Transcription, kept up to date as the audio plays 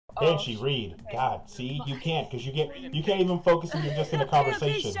Can she read? Okay. God, see, you can't because you can't even focus and you're just in a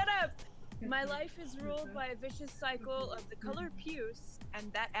conversation. Okay, shut up. My life is ruled by a vicious cycle of the color puce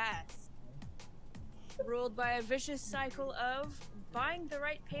and that ass. Ruled by a vicious cycle of buying the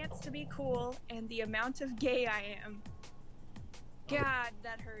right pants to be cool and the amount of gay I am. God,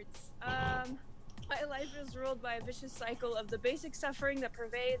 that hurts. My life is ruled by a vicious cycle of the basic suffering that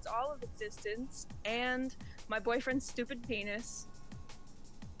pervades all of existence and my boyfriend's stupid penis.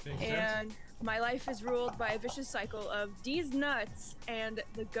 And my life is ruled by a vicious cycle of D's nuts and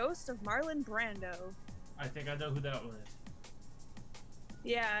the ghost of Marlon Brando. I think I know who that was.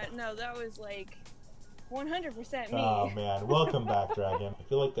 Yeah, no, that was like 100% me. Oh man, welcome back, Dragon. I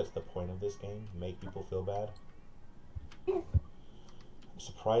feel like that's the point of this game, make people feel bad. I'm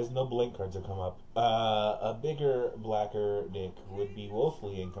surprised no blank cards have come up. A bigger, blacker dick would be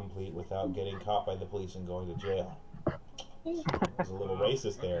woefully incomplete without getting caught by the police and going to jail. There's a little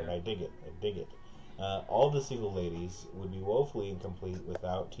racist there, and I dig it. I dig it. All the single ladies would be woefully incomplete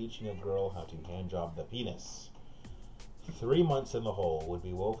without teaching a girl how to handjob the penis. 3 months in the hole would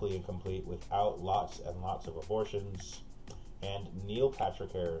be woefully incomplete without lots and lots of abortions. And Neil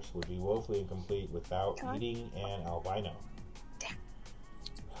Patrick Harris would be woefully incomplete without eating an albino.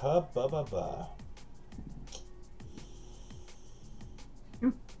 Hubba-ba-ba.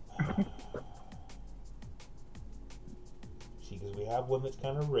 See, because we have one that's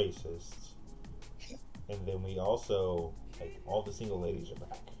kind of racist. And then we also, like, all the single ladies are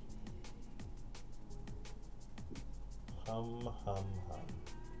back. Hum, hum,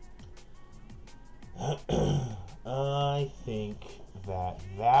 hum. I think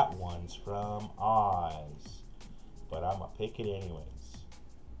that one's from Oz. But I'm gonna pick it anyways.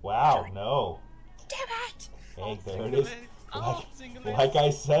 Wow, no. Damn it! Hey, there it is. Like I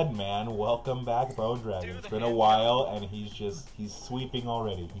said, man, welcome back, Bone Dragon. It's been a while, and he's sweeping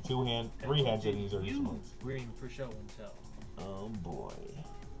already. Three hands in, he's already sweeping. Bring for show and tell. Oh boy.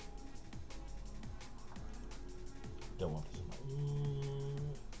 Don't want this in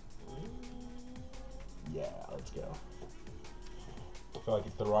my... Yeah, let's go. I feel like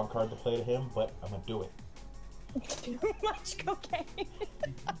it's the wrong card to play to him, but I'm gonna do it. Too much cocaine. Did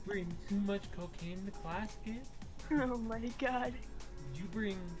you bring too much cocaine to class, kid? Oh my god. Did you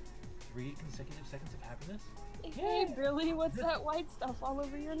bring 3 consecutive seconds of happiness? Hey Billy, what's that white stuff all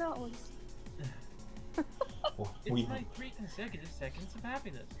over your nose? It's my 3 consecutive seconds of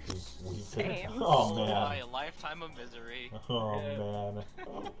happiness. Same. Oh man. My lifetime of misery. Oh man.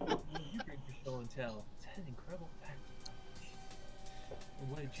 You bring for show and tell. It's an incredible fact.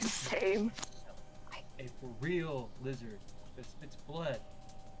 And what did you Same. A for real lizard that spits blood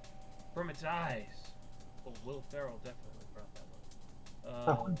from its eyes. Well, Will Ferrell definitely brought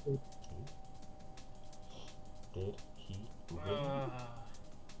that one. Did he really?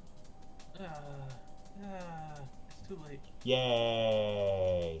 It's too late.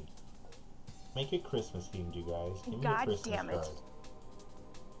 Yay! Make it Christmas themed, you guys. Give me God a Christmas damn it. card.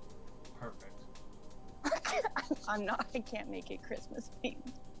 Perfect. I can't make it Christmas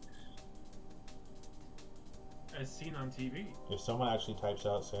themed. As seen on TV. If someone actually types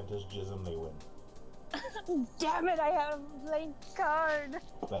out Santa's jism, they win. Damn it, I have a blank card.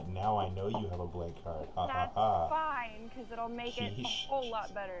 But now I know you have a blank card. Ha That's ha ha. fine, because it'll make it a whole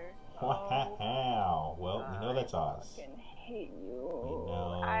lot better. Wow. Well, we know that's Oz. I fucking hate you. We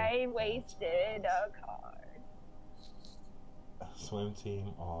know I wasted a card. Swim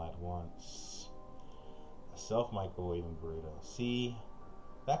team all at once. A self-microwaving burrito. See,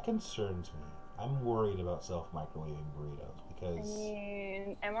 that concerns me. I'm worried about self-microwaving burritos because... I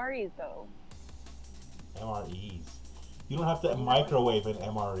mean, MREs though. MREs. You don't have to microwave an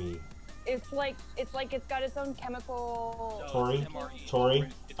MRE. It's like it's got its own chemical. Tori,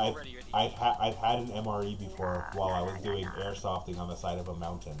 I've had an MRE before while I was doing airsofting on the side of a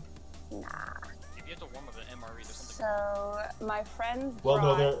mountain. Nah. If you have to warm up an MRE, there's something. So my friends. Well,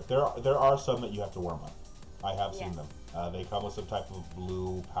 no, there are some that you have to warm up. I have seen them. Yeah. They come with some type of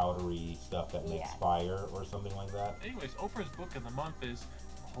blue powdery stuff that makes fire or something like that. Anyways, Oprah's book of the month is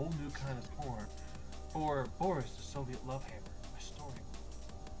A Whole New Kind of Porn, or Boris the Soviet Love Hammer, a story.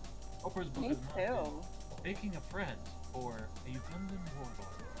 Oprah's book of the month is Making a Friend, or A Ugandan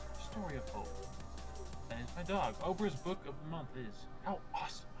Warlord, a story of hope. And it's my dog. Oprah's book of the month is How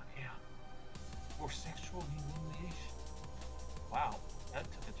Awesome I Am, or Sexual Humiliation. Wow, that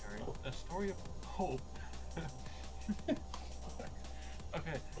took a turn. A story of hope.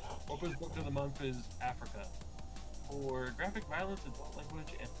 Okay, Oprah's book of the month is Africa, or graphic violence, adult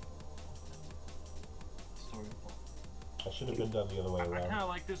language, and story of hope. I should have been done the other way I around. kind of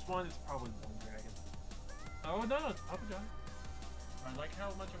like this one. It's probably Bone Dragon. Oh no, it's Papa John. I like how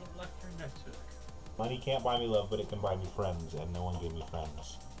much of a left turn that took. Money can't buy me love, but it can buy me friends, and no one gave me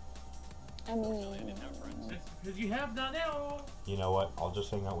friends. I mean... It's because you have none now. You know what? I'll just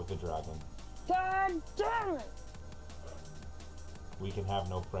hang out with the dragon. God damn it! We can have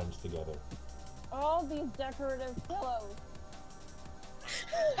no friends together. All these decorative pillows.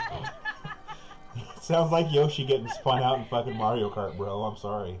 Sounds like Yoshi getting spun out in fucking Mario Kart, bro. I'm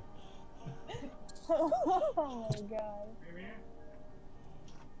sorry. Oh my god.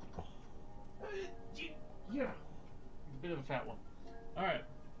 Yeah. Bit of a fat one. Alright.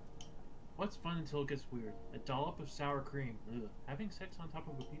 What's fun until it gets weird? A dollop of sour cream. Ugh. Having sex on top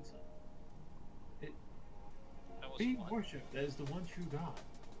of a pizza. Being worshipped as the one true God.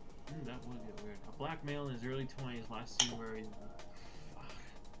 That would get weird. A black male in his early 20s, last seen wearing...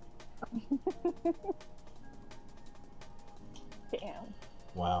 Damn.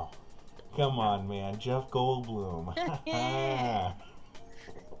 Wow. Come on, man. Jeff Goldblum.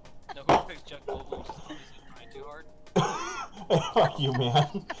 No, who picks Jeff Goldblum? Just obviously trying too hard. Fuck you, man.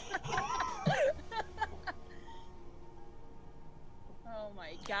 Oh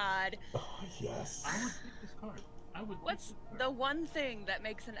my god. Oh, yes. I would pick this card. I would. What's the one thing that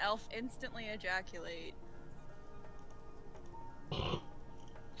makes an elf instantly ejaculate?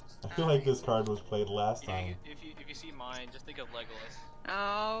 I feel like this card was played last time. If you see mine, just think of Legolas.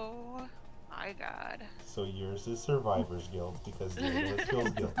 Oh my god. So yours is Survivor's Guild because Legolas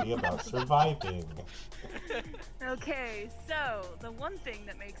feels guilty about surviving. Okay, so the one thing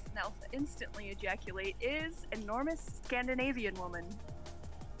that makes an elf instantly ejaculate is enormous Scandinavian woman.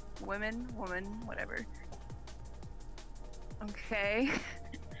 Woman, whatever. Okay.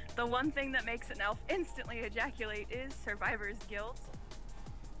 The one thing that makes an elf instantly ejaculate is Survivor's Guilt.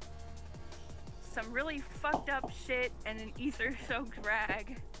 Some really fucked up shit and an ether-soaked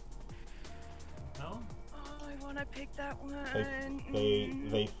rag. No? Oh, I want to pick that one.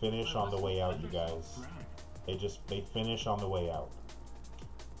 They finish on the way out, you guys. They finish on the way out.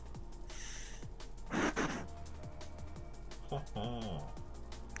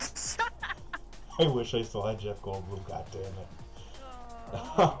 I wish I still had Jeff Goldblum, god damn it.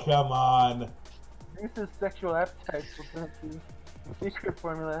 Oh, come on. This is sexual appetite fulfillment. Secret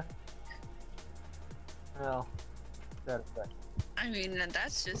formula. Well, that effect. I mean,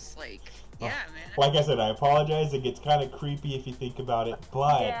 that's just like, yeah, man. Like I said, I apologize. It gets kind of creepy if you think about it,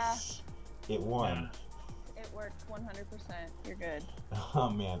 but Yeah. It won. It worked 100%. You're good. Oh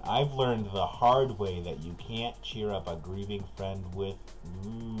man, I've learned the hard way that you can't cheer up a grieving friend with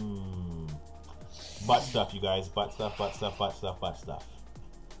butt stuff, you guys. Butt stuff, butt stuff, butt stuff, butt stuff.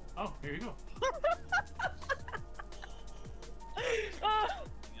 Oh, here you go.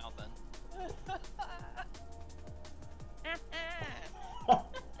 Out then.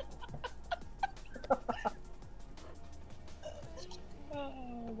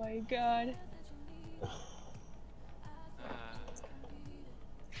 Oh my god.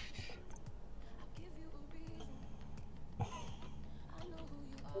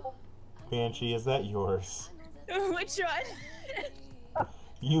 Banshee, is that yours? Which one?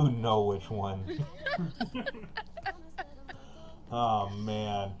 You know which one. Oh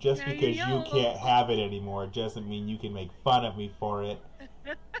man, just Now because you you know. can't have it anymore doesn't mean you can make fun of me for it.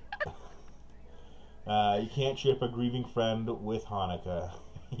 You can't trip a grieving friend with Hanukkah.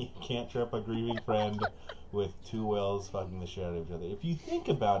 You can't trip a grieving friend with two whales fucking the shit out of each other. If you think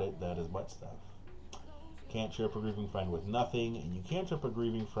about it, that is butt stuff. Can't trip a grieving friend with nothing, and you can't trip a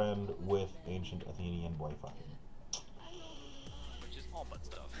grieving friend with ancient Athenian boy fucking. Which is all butt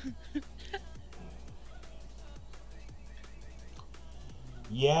stuff.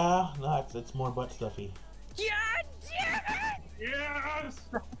 Yeah, no, it's more butt stuffy. God damn it! Yes!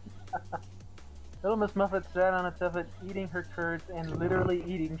 Little Miss Muffet sat on a tuffet, eating her curds and literally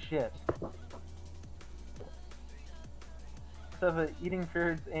eating shit. Tuffet eating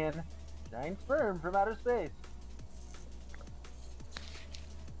curds and giant sperm from outer space.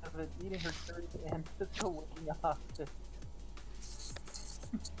 Tuffet eating her curds and Cisco waking off.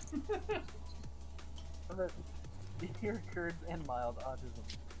 Tuffet eating her curds and mild autism.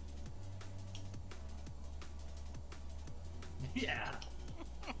 Yeah.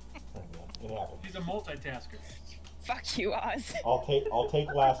 It happens. He's a multitasker. Fuck you, Oz. I'll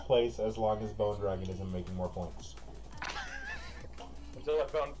take last place as long as Bone Dragon isn't making more points. Until I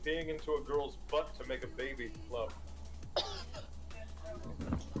found peeing into a girl's butt to make a baby club.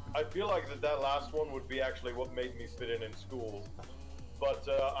 I feel like that last one would be actually what made me fit in school. But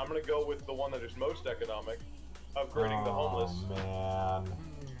I'm gonna go with the one that is most economic, upgrading the homeless. Oh man.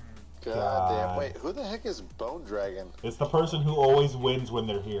 God damn. Wait, who the heck is Bone Dragon? It's the person who always wins when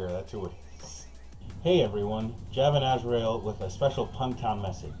they're here. That's who it is. Hey everyone, Javin Azrael with a special Punktown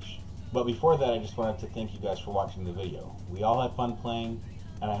message. But before that, I just wanted to thank you guys for watching the video. We all had fun playing,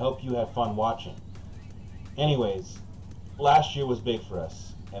 and I hope you had fun watching. Anyways, last year was big for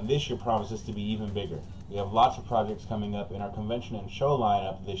us, and this year promises to be even bigger. We have lots of projects coming up, and our convention and show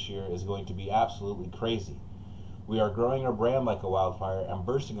lineup this year is going to be absolutely crazy. We are growing our brand like a wildfire and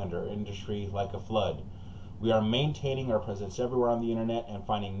bursting under our industry like a flood. We are maintaining our presence everywhere on the internet and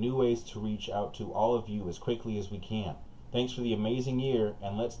finding new ways to reach out to all of you as quickly as we can. Thanks for the amazing year,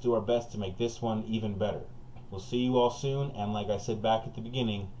 and let's do our best to make this one even better. We'll see you all soon, and like I said back at the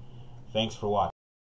beginning, thanks for watching.